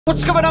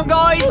What's going on,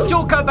 guys?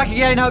 Dawkbro back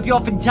again. Hope you're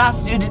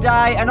fantastic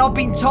today. And I've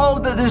been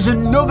told that there's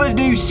another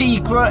new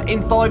secret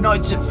in Five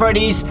Nights at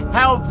Freddy's,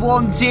 Help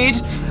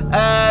Wanted,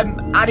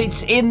 and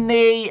it's in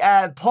the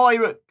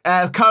Pirate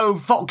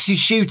Cove Foxy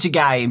Shooter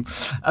game.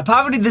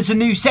 Apparently there's a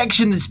new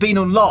section that's been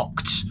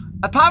unlocked.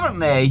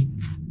 Apparently.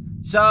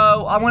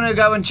 So I'm gonna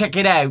go and check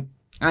it out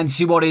and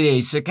see what it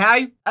is,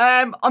 okay?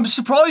 I'm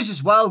surprised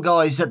as well,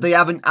 guys, that they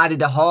haven't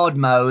added a hard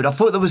mode. I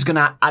thought they was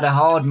gonna add a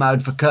hard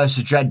mode for Curse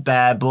of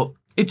Dreadbear, but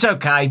it's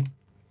okay.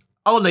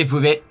 I'll live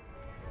with it.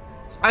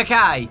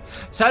 Okay.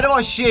 So how do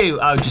I shoot?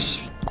 Oh,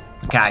 just...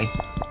 Okay.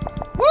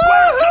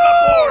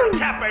 Welcome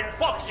aboard, Captain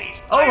Foxy's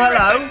Oh,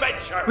 hello.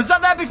 Adventure. Was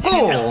that there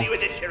before? Help you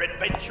with this here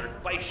adventure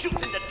by shooting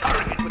the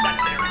target with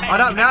that there I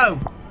don't know.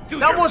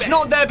 That was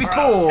not there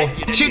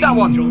before. Shoot that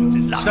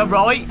one. Let's go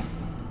right.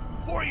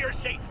 For your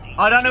safety.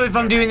 I don't know if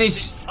I'm doing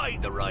this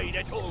Inside the ride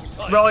at all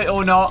times. right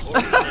or not.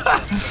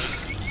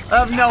 I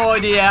have no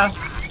idea.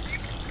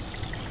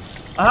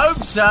 I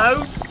hope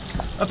so.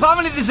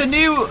 Apparently there's a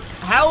new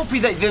helpy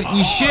that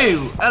you shoot.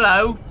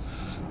 Hello.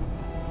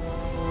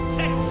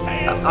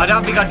 I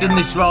don't think I've done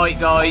this right,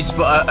 guys,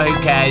 but who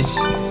cares?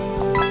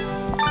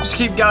 Just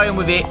keep going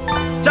with it.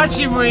 It's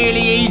actually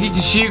really easy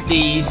to shoot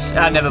these.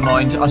 Never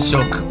mind, I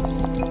suck.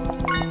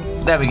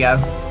 There we go.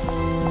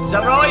 Is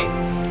that right?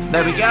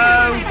 There we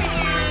go.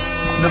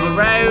 Another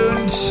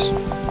round.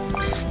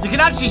 You can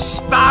actually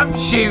spam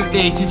shoot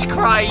this. It's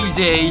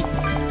crazy.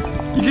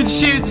 You can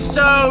shoot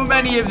so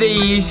many of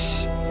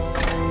these.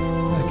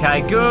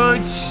 Okay,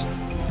 good.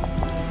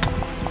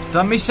 Did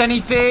I miss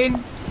anything?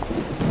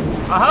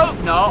 I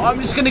hope not. I'm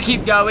just going to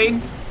keep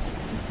going.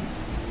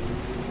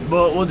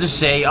 But we'll just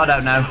see. I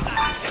don't know.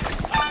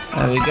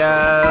 There we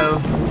go.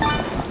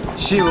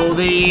 Shoot all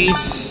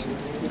these.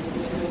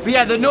 But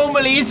yeah, there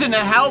normally isn't a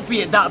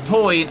helpy at that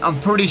point, I'm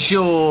pretty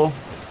sure.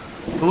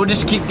 But we'll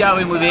just keep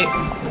going with it.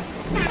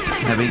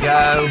 There we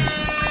go.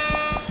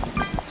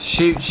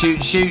 Shoot,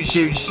 shoot, shoot,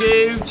 shoot,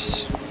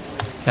 shoot.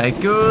 Okay,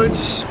 good.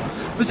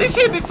 Was this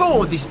here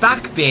before, this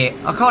back bit?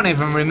 I can't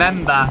even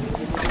remember.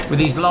 With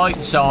these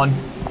lights on.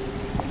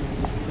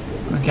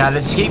 Okay,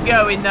 let's keep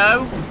going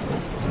though.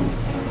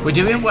 We're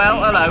doing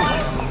well. Hello.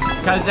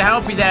 Okay, there's a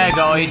helpy there,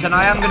 guys. And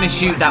I am going to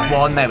shoot that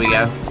one. There we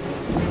go.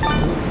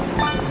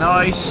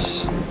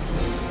 Nice.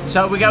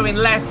 So we're going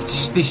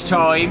left this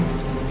time.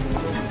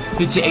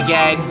 Hit it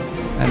again.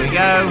 There we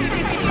go.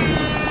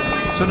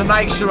 So I'm going to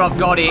make sure I've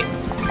got it.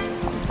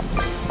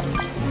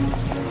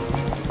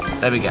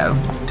 There we go.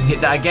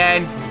 Hit that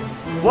again.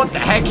 What the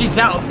heck is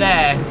that up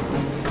there?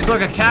 It's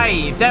like a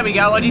cave. There we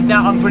go. I did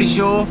that, I'm pretty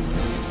sure.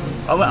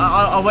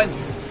 I went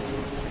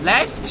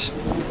left.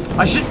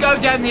 I should go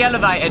down the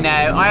elevator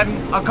now.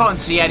 I can't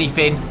see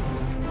anything.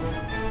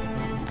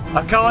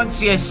 I can't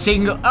see a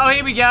single... Oh,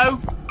 here we go.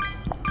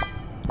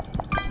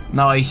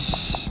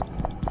 Nice.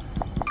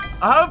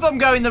 I hope I'm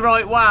going the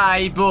right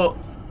way, but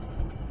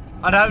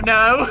I don't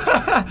know.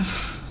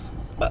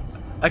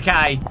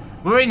 Okay.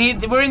 We're in here.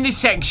 We're in this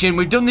section.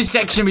 We've done this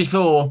section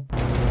before.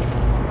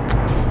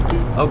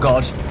 Oh,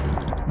 God.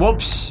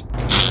 Whoops.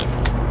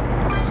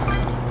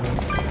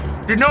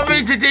 Did not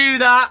mean to do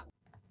that.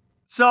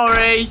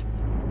 Sorry.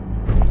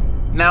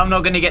 Now I'm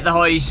not going to get the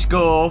highest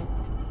score.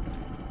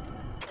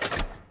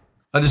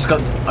 I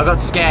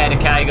got scared,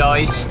 okay,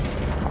 guys.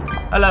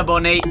 Hello,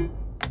 Bonnie.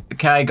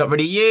 Okay, got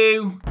rid of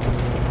you.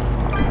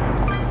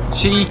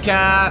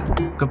 Chica.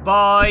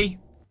 Goodbye.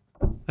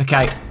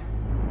 Okay.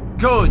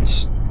 Good.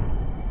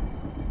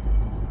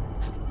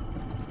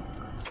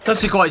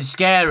 That's quite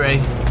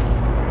scary.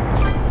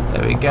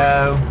 There we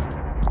go.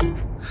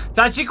 It's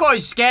actually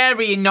quite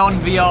scary in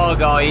non-VR,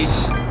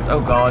 guys.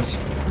 Oh, God.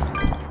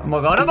 Oh, my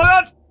God. Oh, my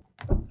God.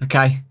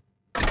 Okay.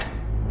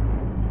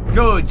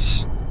 Good.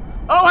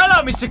 Oh,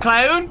 hello, Mr.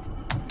 Clown.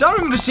 Don't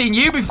remember seeing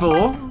you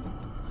before.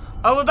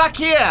 Oh, we're back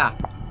here.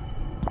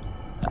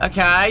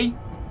 Okay.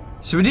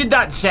 So we did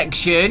that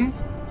section.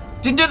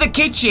 Didn't do the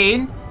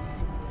kitchen.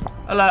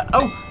 Hello.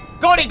 Oh,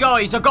 got it,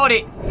 guys. I got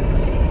it.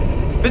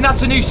 Then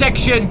that's a new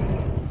section.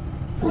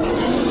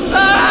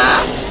 Ah!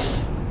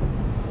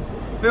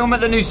 Film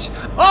at the new...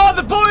 Oh,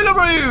 the boiler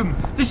room!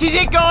 This is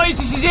it, guys.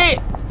 This is it.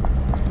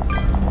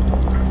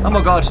 Oh,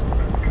 my God.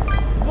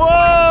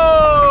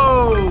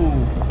 Whoa!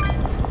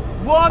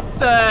 What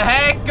the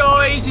heck,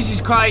 guys? This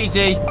is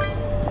crazy.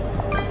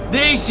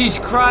 This is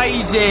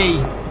crazy.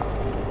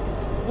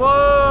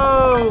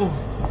 Whoa!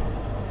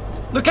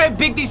 Look how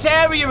big this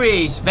area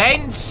is.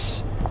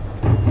 Vents.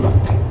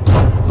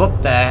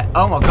 What the...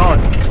 Oh, my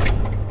God.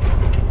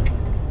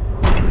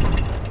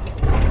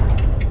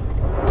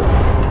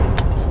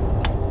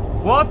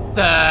 What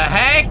the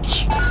heck?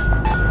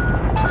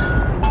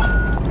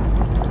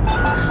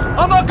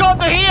 Oh my God,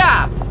 they're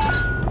here!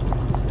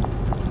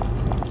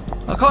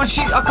 I can't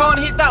shoot. I can't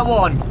hit that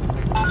one.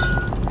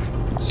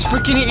 It's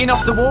freaking hitting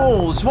off the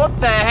walls. What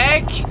the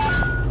heck?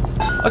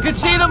 I can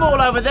see them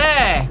all over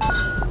there.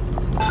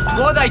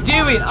 What are they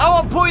doing?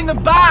 Oh, I'm putting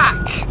them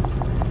back.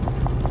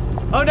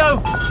 Oh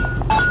no.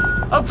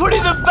 I'm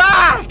putting them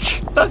back.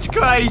 That's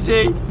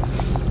crazy.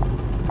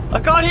 I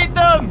can't hit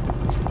them.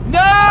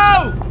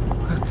 No!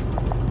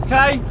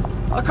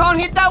 I can't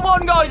hit that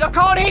one, guys. I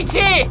can't hit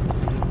it.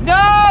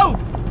 No.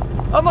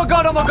 Oh my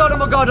god, oh my god, oh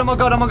my god, oh my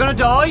god. Am I gonna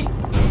die?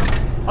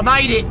 I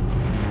made it.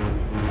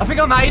 I think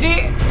I made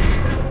it.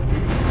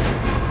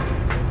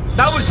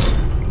 That was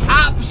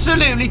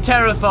absolutely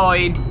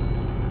terrifying.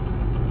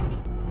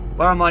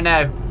 Where am I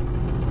now?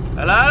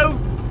 Hello?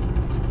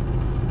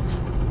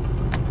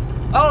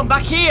 Oh, I'm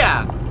back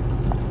here.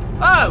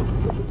 Oh.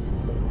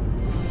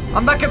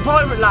 I'm back at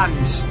Pirate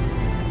Land.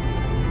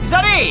 Is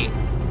that it?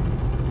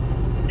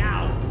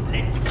 Now,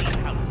 let's see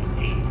how you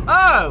did.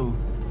 Oh.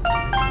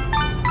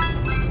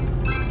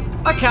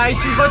 Okay,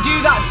 so if I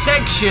do that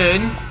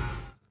section,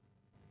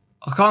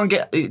 I can't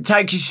get... It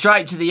takes you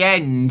straight to the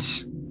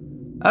end.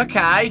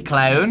 Okay,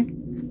 clown.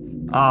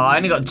 Oh, I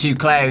only got 2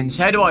 clowns.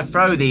 How do I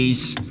throw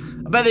these?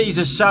 I bet these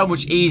are so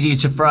much easier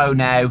to throw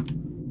now.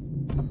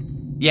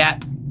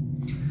 Yep.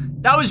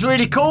 That was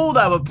really cool,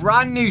 though. A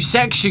brand new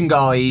section,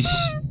 guys.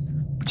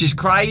 Which is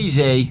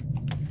crazy.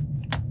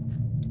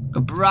 A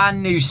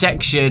brand new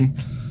section.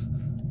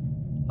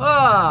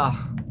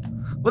 Ah.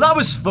 Well, that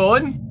was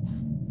fun.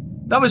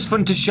 That was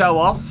fun to show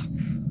off.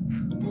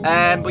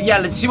 But yeah,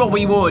 let's see what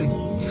we won.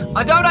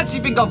 I don't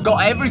actually think I've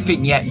got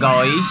everything yet,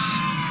 guys.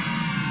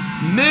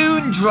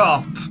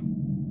 Moondrop.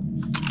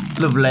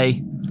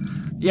 Lovely.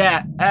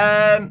 Yeah,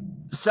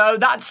 so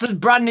that's a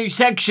brand new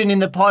section in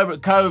the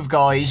Pirate Cove,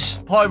 guys.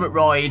 Pirate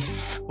Ride,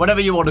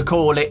 whatever you want to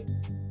call it.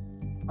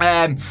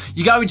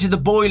 You go into the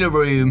boiler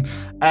room.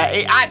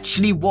 It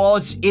actually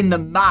was in the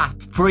map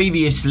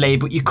previously,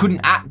 but you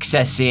couldn't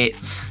access it.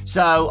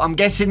 So I'm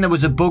guessing there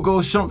was a bug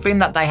or something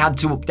that they had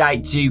to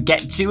update to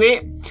get to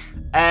it.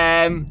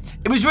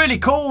 It was really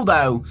cool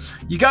though.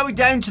 You go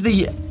down to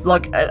the,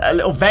 like, a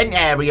little vent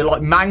area,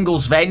 like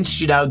Mangle's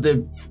vents, you know,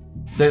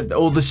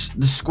 all the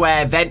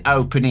square vent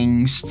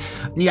openings,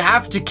 and you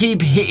have to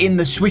keep hitting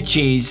the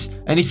switches,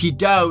 and if you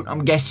don't,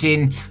 I'm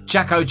guessing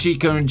Jacko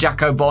Chico and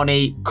Jacko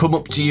Bonnie come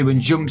up to you and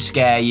jump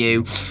scare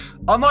you.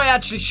 I might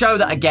actually show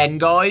that again,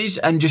 guys,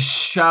 and just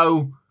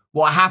show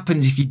what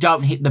happens if you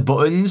don't hit the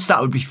buttons.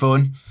 That would be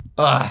fun.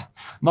 Ugh.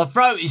 My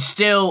throat is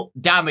still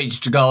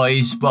damaged,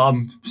 guys, but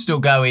I'm still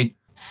going.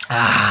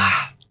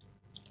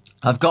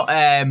 I've got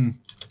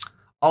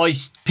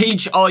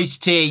peach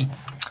iced tea.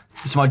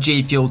 It's my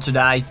G Fuel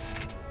today.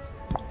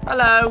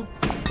 Hello.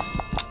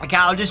 Okay,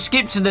 I'll just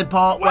skip to the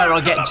part where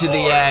I get to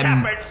the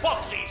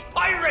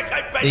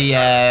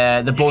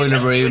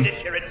boiler room.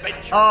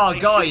 Oh,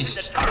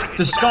 guys,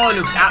 the sky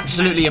looks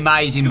absolutely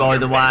amazing, by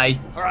the way.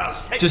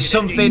 Just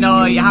something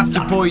I have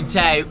to point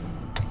out.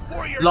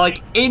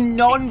 Like, in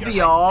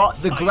non-VR,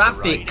 the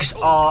graphics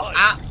are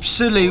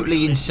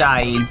absolutely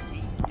insane.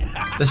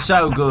 They're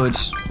so good.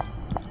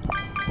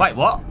 Wait,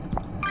 what?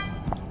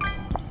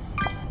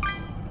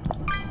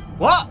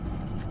 What?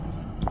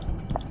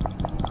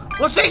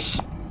 What's this?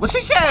 What's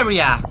this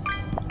area?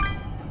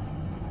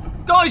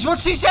 Guys,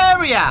 what's this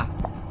area?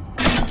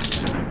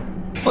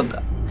 What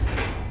the?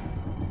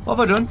 What have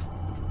I done?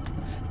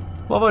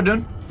 What have I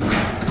done?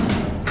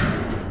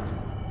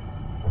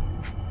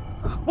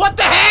 What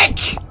the heck?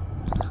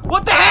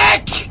 What the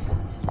heck?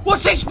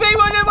 What's this be?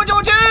 What do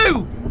I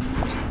do?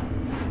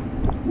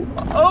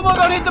 Oh my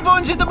god, hit the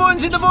buttons, hit the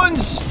buttons, hit the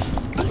buttons.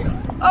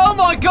 Oh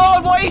my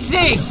god, what is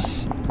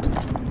this?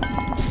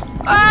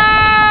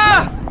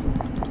 Ah!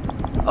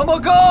 Oh my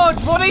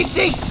god, what is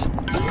this?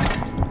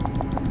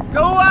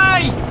 Go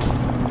away!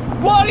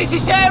 What is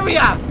this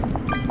area?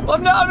 Oh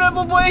no,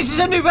 what is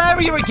this, a new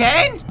area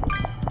again?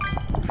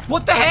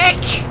 What the heck?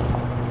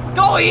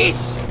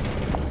 Guys!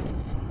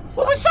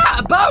 What was that,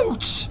 a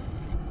boat?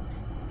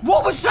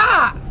 What was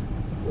that?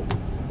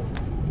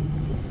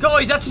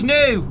 Guys, that's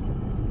new.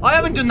 I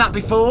haven't done that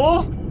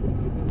before.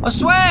 I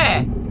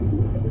swear.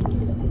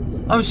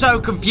 I'm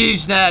so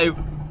confused now.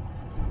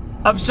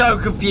 I'm so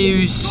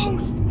confused.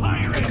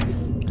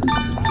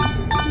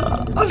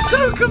 I'm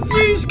so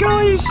confused,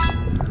 guys.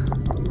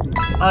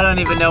 I don't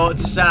even know what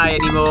to say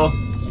anymore.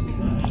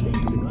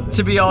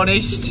 To be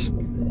honest.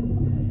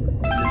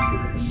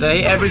 Did I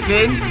hit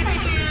everything?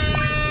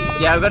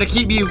 Yeah, I've got to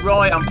keep you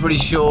right, I'm pretty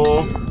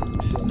sure.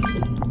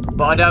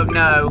 But I don't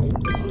know.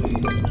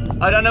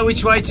 I don't know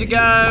which way to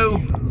go.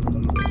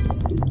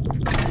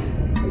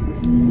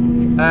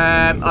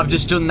 I've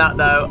just done that,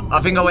 though. I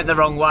think I went the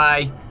wrong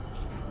way.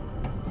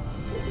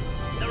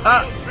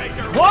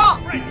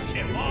 What?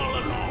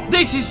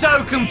 This is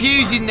so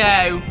confusing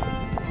now.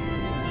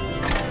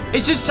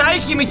 It's just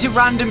taking me to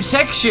random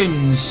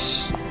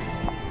sections.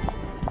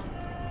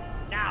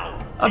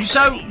 I'm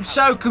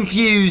so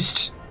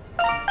confused.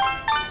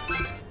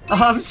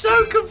 I'm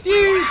so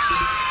confused.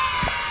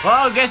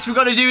 Well, I guess we've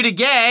got to do it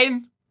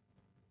again.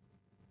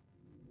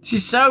 This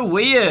is so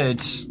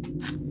weird.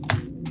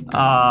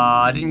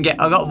 Ah,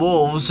 I got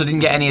wolves, so I didn't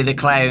get any of the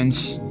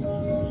clowns.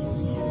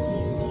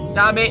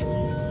 Damn it.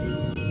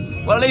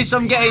 Well, at least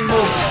I'm getting more.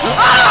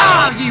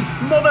 Ah, you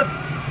mother.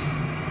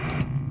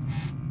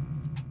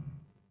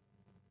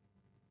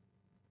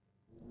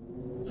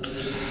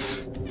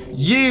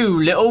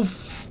 You little.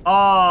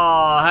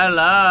 Oh,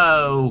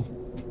 hello.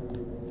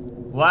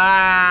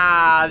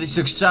 Wow, this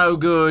looks so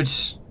good.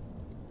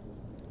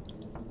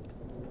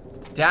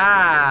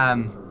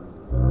 Damn.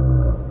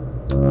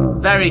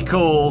 Very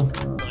cool.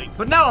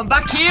 But no, I'm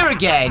back here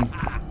again.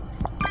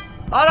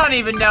 I don't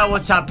even know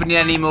what's happening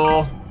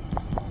anymore,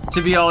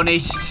 to be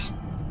honest.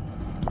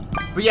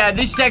 But yeah,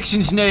 this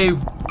section's new.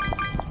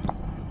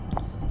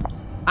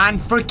 And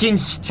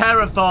freaking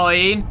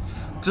terrifying.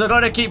 Because I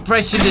gotta keep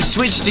pressing the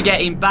switch to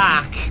get him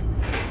back.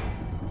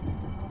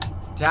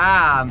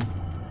 Damn.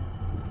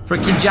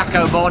 Freaking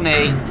Jacko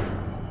Bonnie.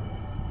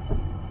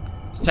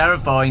 It's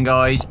terrifying,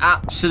 guys.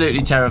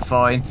 Absolutely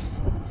terrifying.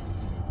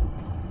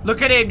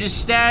 Look at him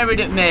just staring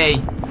at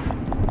me.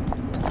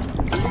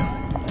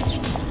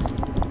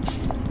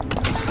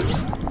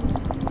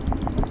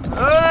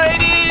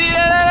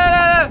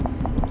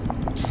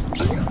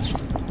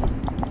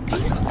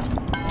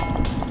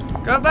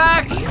 Go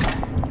back.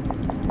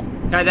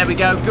 Okay, there we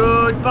go.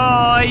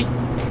 Goodbye.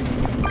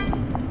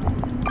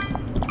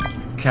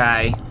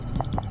 Okay.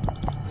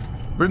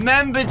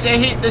 Remember to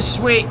hit the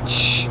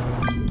switch.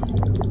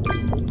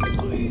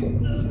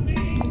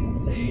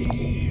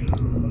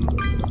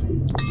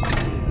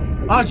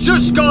 I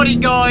just got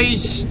it,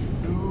 guys.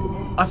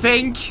 I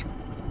think.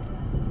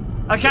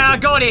 Okay, I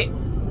got it.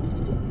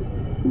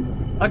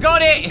 I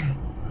got it.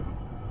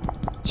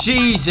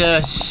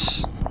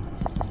 Jesus.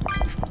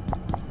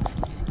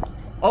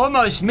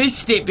 Almost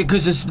missed it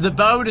because the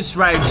bonus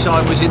round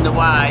sign was in the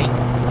way.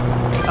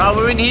 Oh,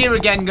 we're in here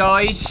again,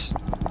 guys.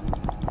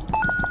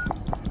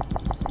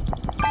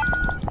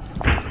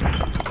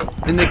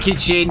 In the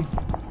kitchen.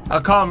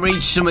 I can't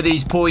reach some of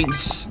these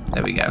points.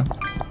 There we go.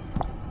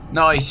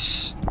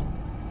 Nice.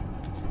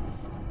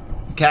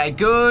 Okay,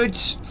 good.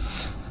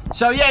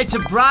 So yeah, it's a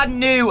brand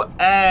new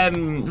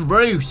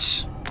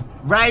route,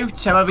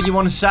 however you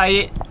want to say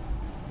it.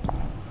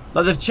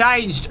 Like, they've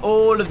changed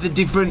all of the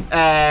different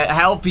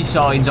helpy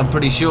signs, I'm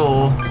pretty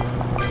sure.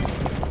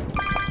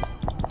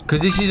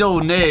 Because this is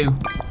all new.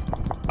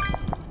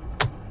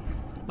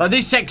 Like,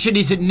 this section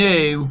isn't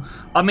new.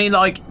 I mean,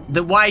 like,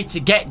 the way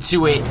to get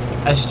to it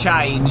has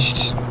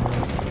changed.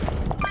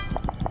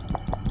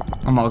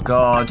 Oh my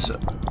god.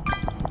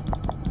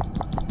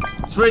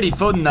 It's really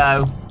fun,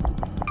 though.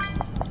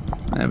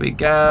 There we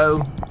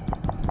go.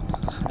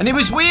 And it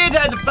was weird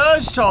how the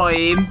first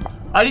time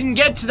I didn't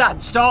get to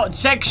that start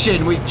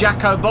section with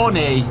Jacko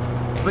Bonnie,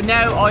 but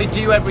now I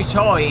do every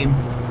time.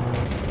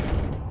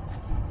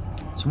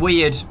 It's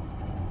weird.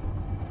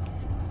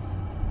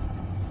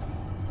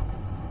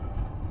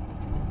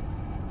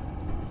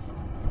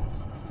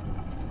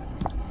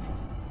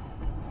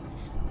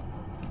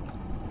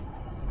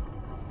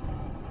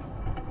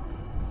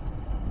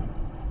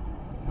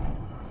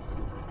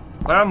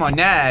 Where am I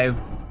now?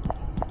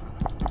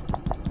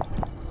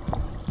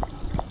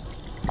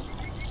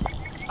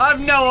 I have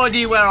no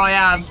idea where I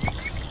am.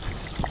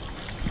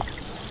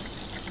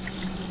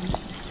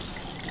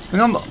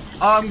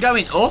 I'm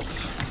going up.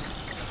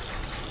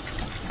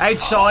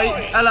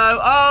 Outside. Hello.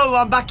 Oh,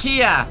 I'm back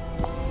here.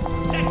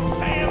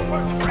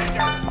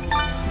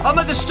 I'm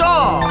at the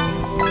start.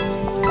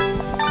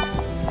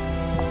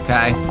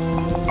 Okay.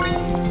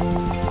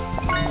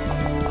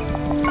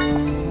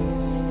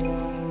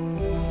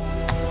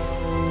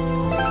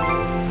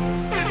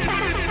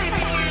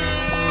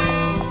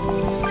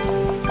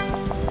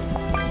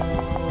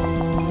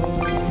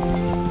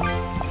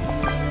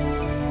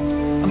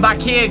 Back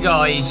here,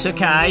 guys.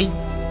 Okay.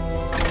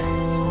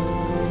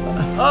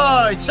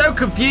 Oh, it's so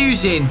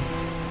confusing.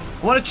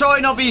 I want to try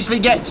and obviously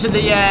get to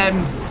the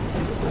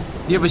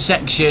other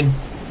section.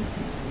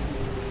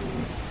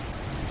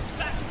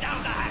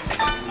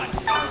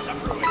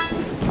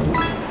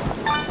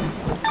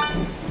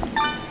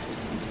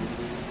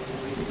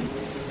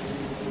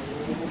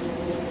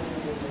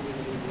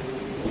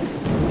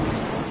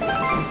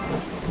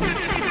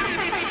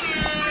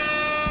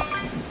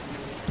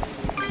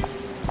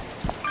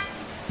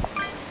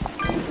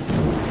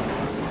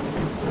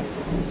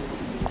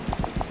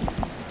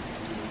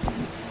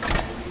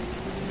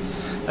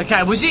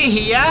 Okay, was it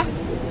here?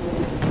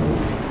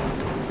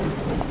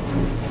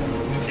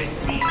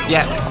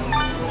 Yeah.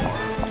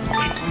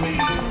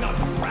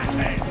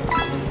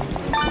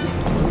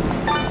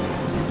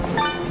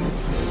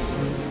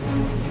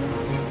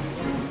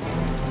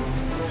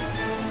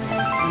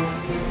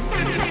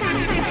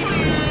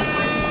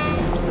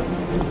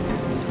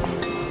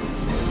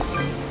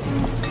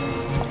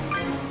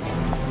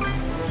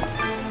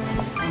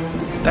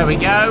 There we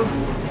go.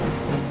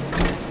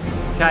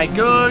 Okay,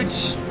 good.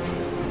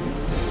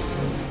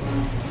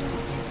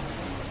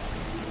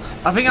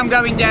 I think I'm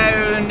going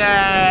down,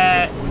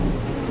 I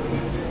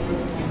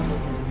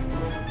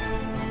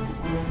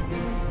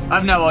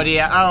have no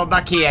idea. Oh,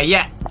 back here,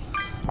 yeah.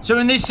 So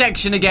we're in this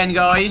section again,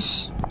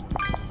 guys.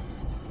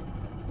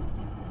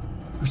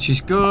 Which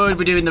is good.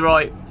 We're doing the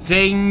right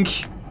thing.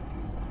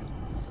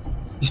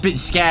 It's a bit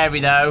scary,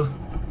 though.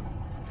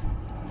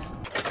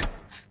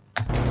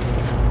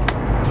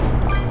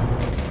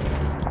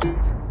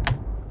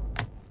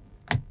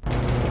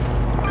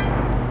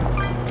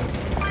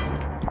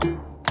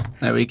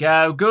 There we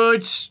go.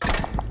 Good.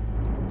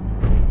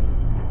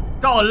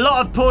 Got a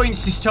lot of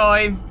points this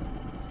time.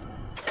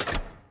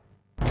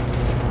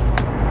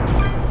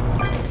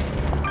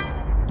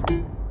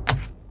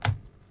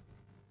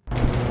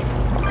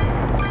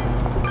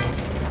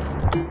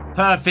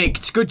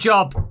 Perfect. Good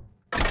job.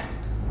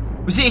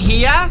 Was it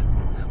here?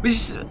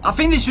 I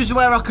think this was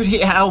where I could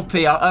hit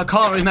LP. I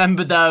can't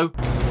remember though.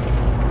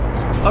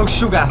 Oh,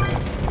 sugar.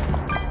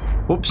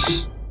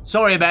 Whoops.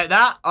 Sorry about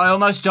that. I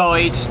almost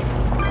died.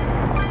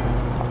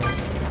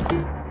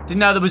 Didn't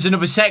know there was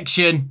another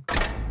section.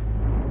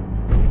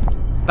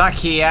 Back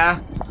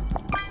here.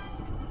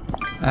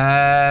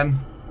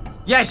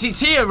 Yes, it's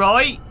here,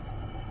 right?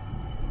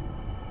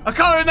 I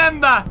can't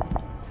remember.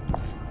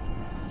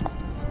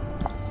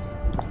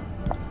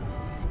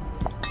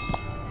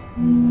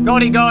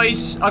 Got it,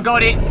 guys. I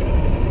got it.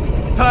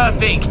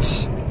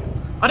 Perfect.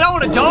 I don't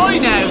want to die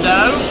now,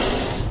 though.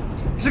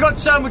 Because I got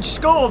so much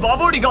score, but I've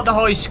already got the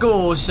high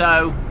score,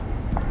 so...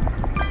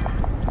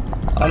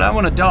 I don't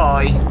want to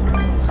die.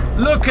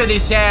 Look at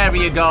this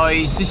area,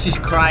 guys. This is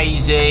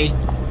crazy.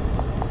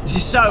 This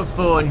is so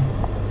fun.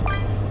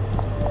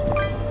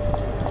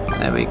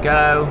 There we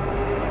go.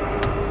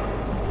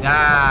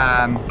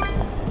 Damn.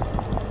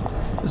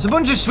 There's a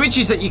bunch of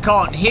switches that you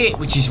can't hit,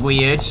 which is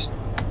weird.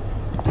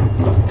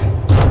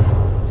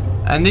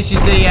 And this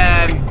is the,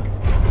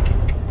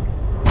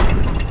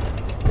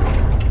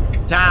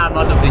 Damn,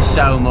 I love this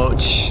so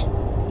much.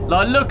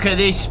 Like, look at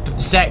this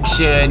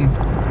section. Do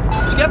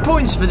you get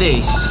points for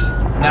this?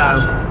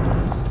 No.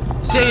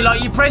 See,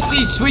 like, you press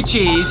these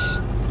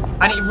switches,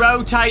 and it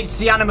rotates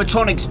the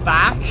animatronics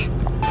back.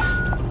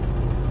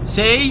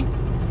 See?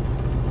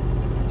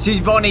 This is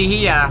Bonnie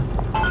here.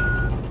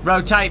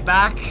 Rotate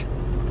back.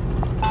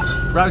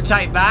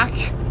 Rotate back.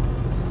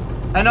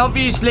 And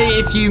obviously,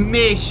 if you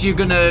miss, you're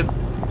gonna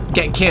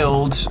get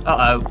killed.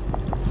 Uh-oh.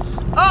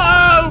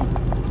 Uh-oh!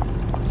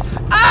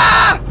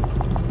 Ah!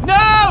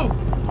 No!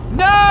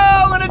 No!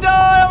 I'm gonna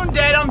die! I'm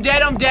dead, I'm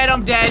dead, I'm dead,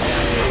 I'm dead.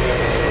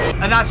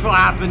 And that's what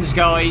happens,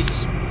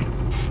 guys.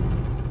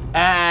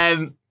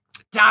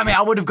 Damn it,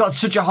 I would have got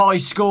such a high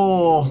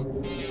score.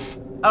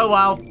 Oh,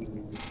 well.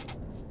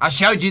 I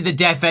showed you the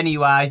death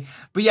anyway.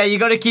 But yeah, you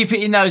got to keep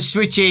hitting those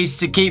switches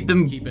to keep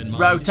them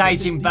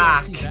rotating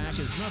back.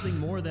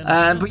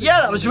 But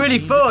yeah, that was really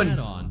fun.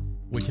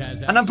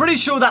 And I'm pretty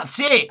sure that's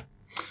it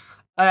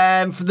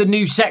for the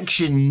new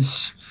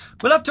sections.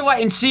 We'll have to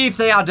wait and see if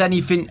they add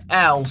anything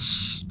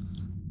else.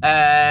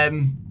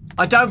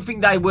 I don't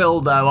think they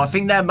will, though. I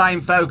think their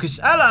main focus...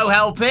 Hello,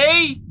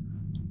 Helpy!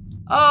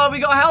 Oh, we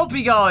got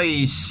Helpy,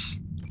 guys.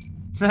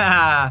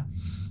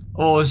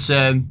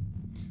 Awesome.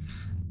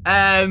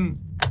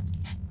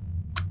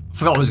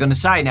 Forgot what I was going to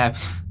say now.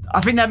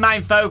 I think their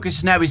main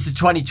focus now is the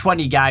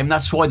 2020 game.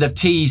 That's why they've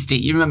teased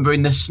it. You remember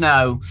in the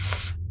snow.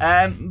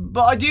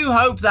 But I do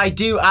hope they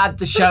do add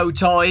the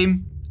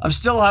showtime. I'm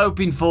still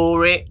hoping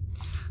for it.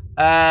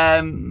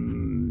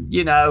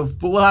 You know,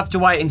 but we'll have to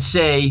wait and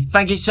see.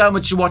 Thank you so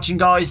much for watching,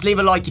 guys. Leave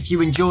a like if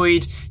you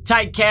enjoyed.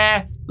 Take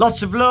care.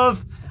 Lots of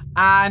love.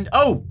 And,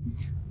 oh,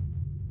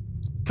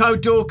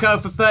 code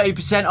Dawkbro for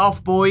 30%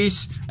 off,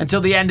 boys,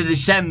 until the end of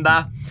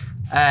December.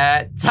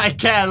 Take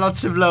care.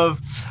 Lots of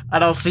love.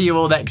 And I'll see you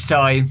all next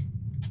time.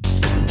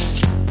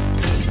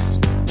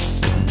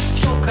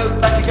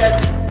 Dawkbro back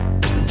again.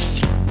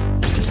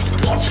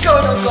 What's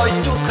going on, guys?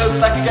 Dawkbro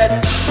back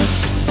again.